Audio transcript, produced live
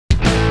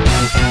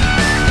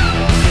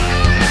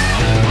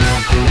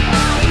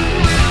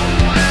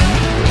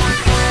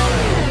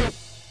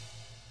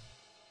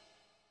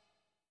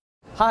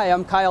Hi,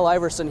 I'm Kyle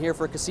Iverson here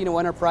for Casino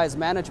Enterprise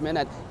Management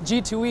at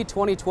G2E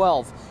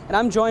 2012, and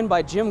I'm joined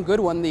by Jim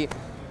Goodwin, the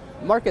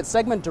Market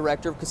Segment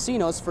Director of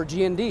Casinos for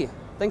G&D.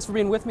 Thanks for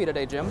being with me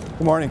today, Jim.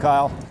 Good morning,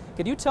 Kyle.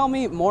 Could you tell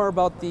me more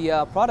about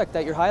the product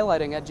that you're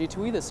highlighting at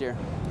G2E this year?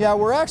 Yeah,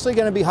 we're actually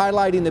going to be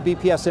highlighting the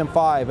BPS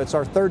M5. It's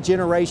our third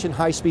generation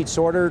high-speed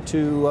sorter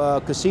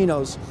to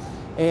casinos,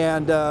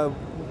 and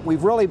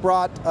we've really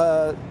brought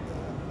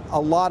a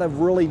lot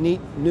of really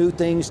neat new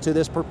things to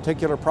this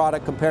particular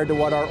product compared to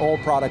what our old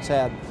products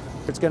had.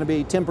 It's going to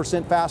be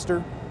 10%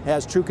 faster,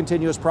 has true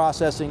continuous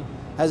processing,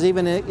 has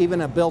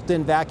even a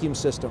built-in vacuum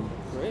system.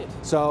 Great.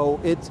 So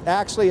it's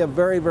actually a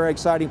very, very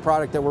exciting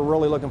product that we're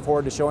really looking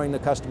forward to showing the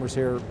customers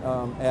here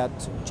at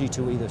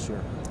G2E this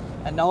year.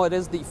 And now it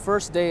is the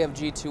first day of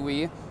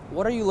G2E.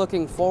 What are you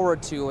looking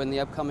forward to in the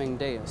upcoming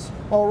days?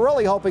 Well, we're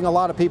really hoping a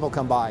lot of people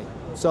come by.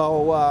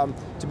 So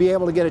to be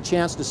able to get a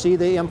chance to see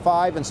the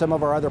M5 and some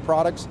of our other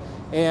products,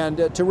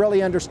 and to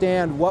really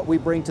understand what we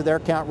bring to their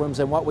count rooms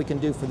and what we can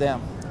do for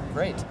them.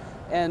 Great.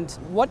 And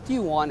what do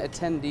you want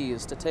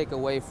attendees to take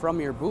away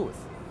from your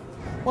booth?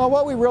 Well,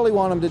 what we really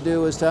want them to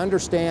do is to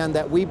understand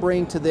that we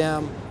bring to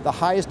them the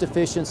highest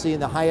efficiency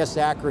and the highest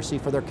accuracy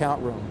for their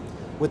count room.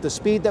 With the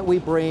speed that we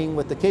bring,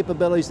 with the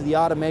capabilities of the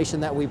automation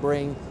that we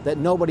bring that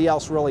nobody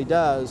else really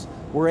does,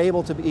 we're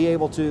able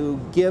to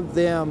give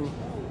them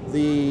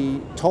the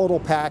total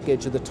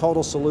package or the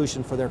total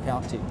solution for their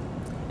count team.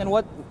 And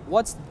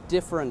what's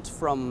different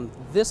from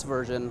this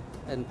version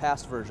and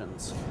past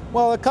versions?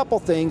 Well, a couple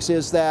things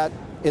is that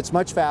it's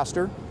much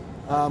faster.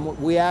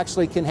 We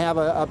actually can have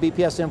a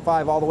BPS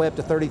M5 all the way up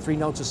to 33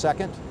 notes a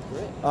second,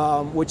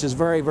 which is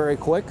very, very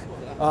quick.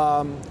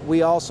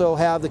 We also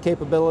have the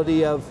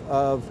capability of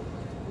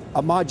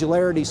a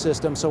modularity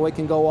system, so it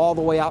can go all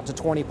the way out to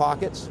 20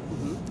 pockets.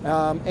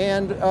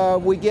 And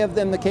we give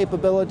them the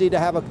capability to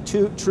have a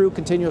true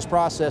continuous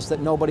process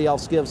that nobody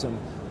else gives them.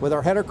 With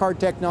our header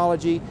card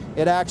technology,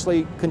 it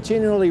actually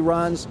continually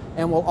runs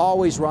and will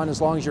always run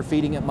as long as you're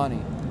feeding it money.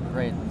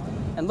 Great.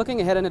 And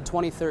looking ahead into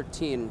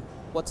 2013,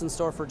 what's in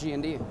store for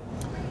G&D?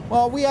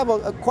 Well, we have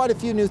quite a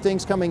few new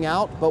things coming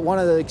out, but one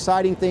of the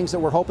exciting things that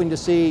we're hoping to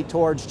see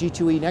towards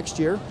G2E next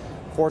year,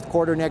 fourth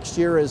quarter next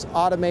year, is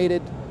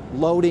automated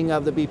loading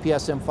of the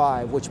BPS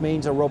M5, which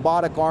means a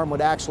robotic arm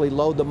would actually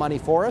load the money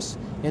for us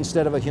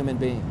instead of a human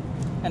being.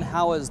 And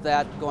how is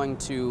that going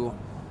to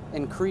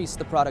increase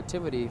the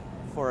productivity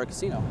for a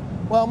casino?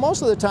 Well,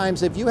 most of the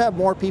times if you have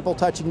more people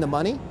touching the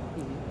money,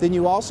 then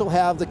you also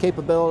have the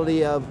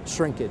capability of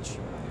shrinkage.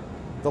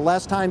 The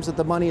less times that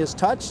the money is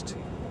touched,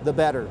 the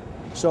better.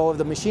 So if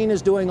the machine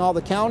is doing all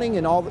the counting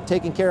and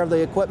taking care of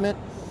the equipment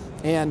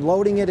and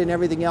loading it and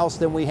everything else,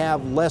 then we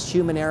have less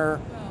human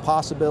error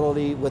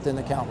possibility within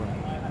the count room.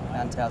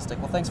 Fantastic.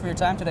 Well, thanks for your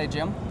time today,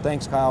 Jim.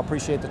 Thanks, Kyle.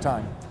 Appreciate the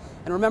time.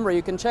 And remember,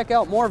 you can check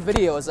out more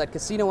videos at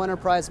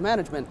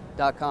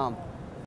CasinoEnterpriseManagement.com.